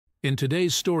In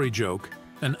today's story joke,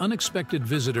 an unexpected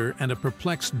visitor and a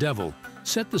perplexed devil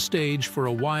set the stage for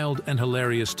a wild and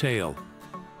hilarious tale.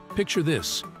 Picture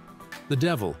this. The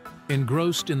devil,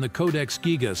 engrossed in the Codex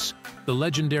Gigas, the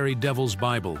legendary Devil's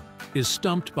Bible, is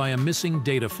stumped by a missing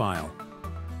data file.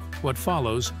 What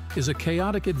follows is a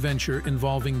chaotic adventure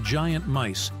involving giant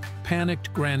mice,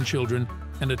 panicked grandchildren,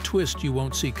 and a twist you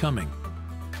won't see coming.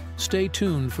 Stay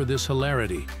tuned for this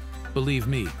hilarity. Believe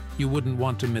me, you wouldn't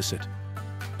want to miss it.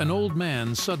 An old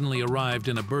man suddenly arrived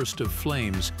in a burst of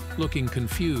flames, looking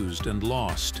confused and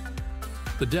lost.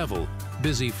 The devil,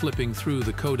 busy flipping through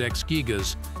the Codex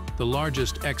Gigas, the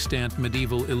largest extant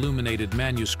medieval illuminated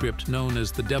manuscript known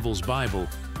as the Devil's Bible,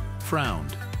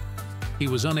 frowned. He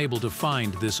was unable to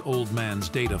find this old man's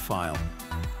data file.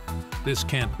 "This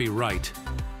can't be right,"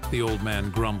 the old man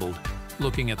grumbled,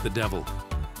 looking at the devil.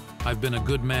 "I've been a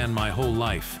good man my whole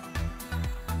life."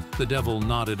 The devil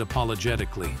nodded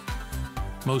apologetically.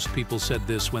 Most people said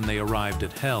this when they arrived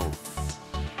at hell.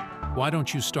 "Why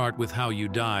don't you start with how you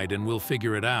died and we'll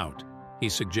figure it out?" he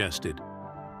suggested.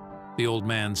 The old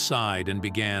man sighed and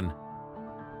began,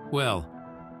 "Well,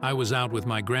 I was out with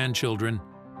my grandchildren,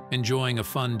 enjoying a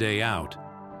fun day out.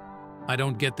 I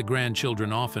don't get the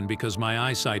grandchildren often because my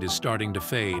eyesight is starting to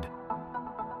fade.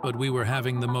 But we were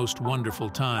having the most wonderful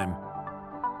time."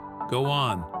 "Go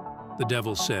on," the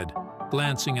devil said,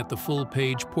 glancing at the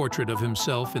full-page portrait of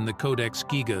himself in the Codex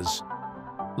Gigas.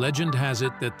 Legend has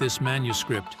it that this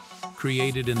manuscript,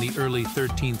 created in the early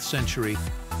 13th century,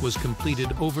 was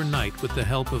completed overnight with the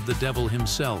help of the devil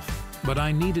himself. But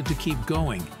I needed to keep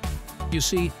going. You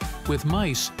see, with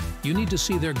mice, you need to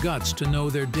see their guts to know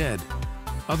they're dead.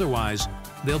 Otherwise,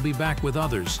 they'll be back with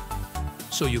others.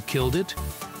 "So you killed it?"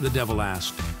 the devil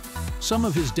asked. Some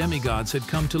of his demigods had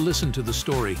come to listen to the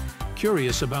story,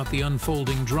 curious about the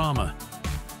unfolding drama.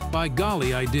 "By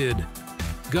golly, I did.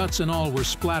 Guts and all were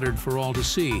splattered for all to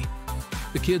see.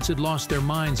 The kids had lost their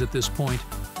minds at this point.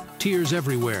 Tears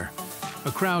everywhere.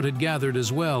 A crowd had gathered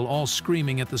as well, all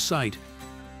screaming at the sight.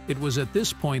 It was at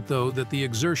this point, though, that the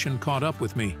exertion caught up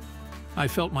with me. I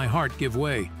felt my heart give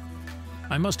way.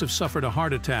 I must have suffered a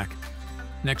heart attack.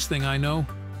 Next thing I know,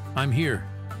 I'm here."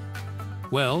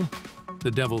 "Well,"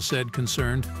 the devil said,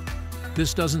 concerned,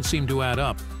 "this doesn't seem to add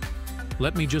up.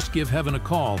 Let me just give heaven a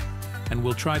call, and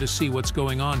we'll try to see what's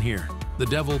going on here." The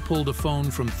devil pulled a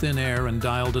phone from thin air and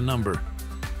dialed a number.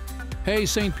 "Hey,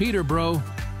 St. Peter, bro,"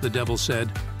 the devil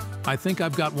said. "I think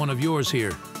I've got one of yours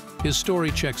here. His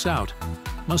story checks out.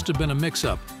 Must have been a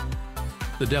mix-up."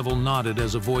 The devil nodded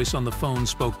as a voice on the phone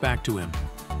spoke back to him.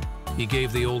 He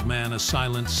gave the old man a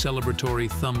silent, celebratory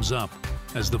thumbs up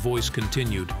as the voice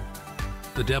continued.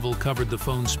 The devil covered the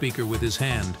phone speaker with his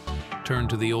hand, turned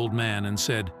to the old man and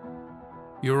said,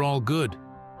 "You're all good.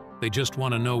 They just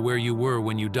want to know where you were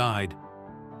when you died,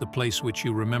 the place which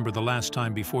you remember the last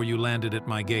time before you landed at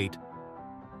my gate."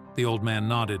 The old man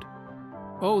nodded.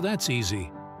 "Oh, that's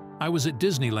easy. I was at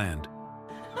Disneyland."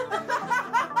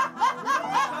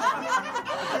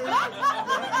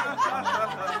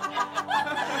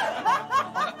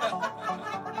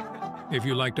 If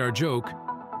you liked our joke,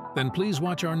 then please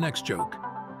watch our next joke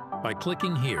by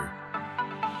clicking here.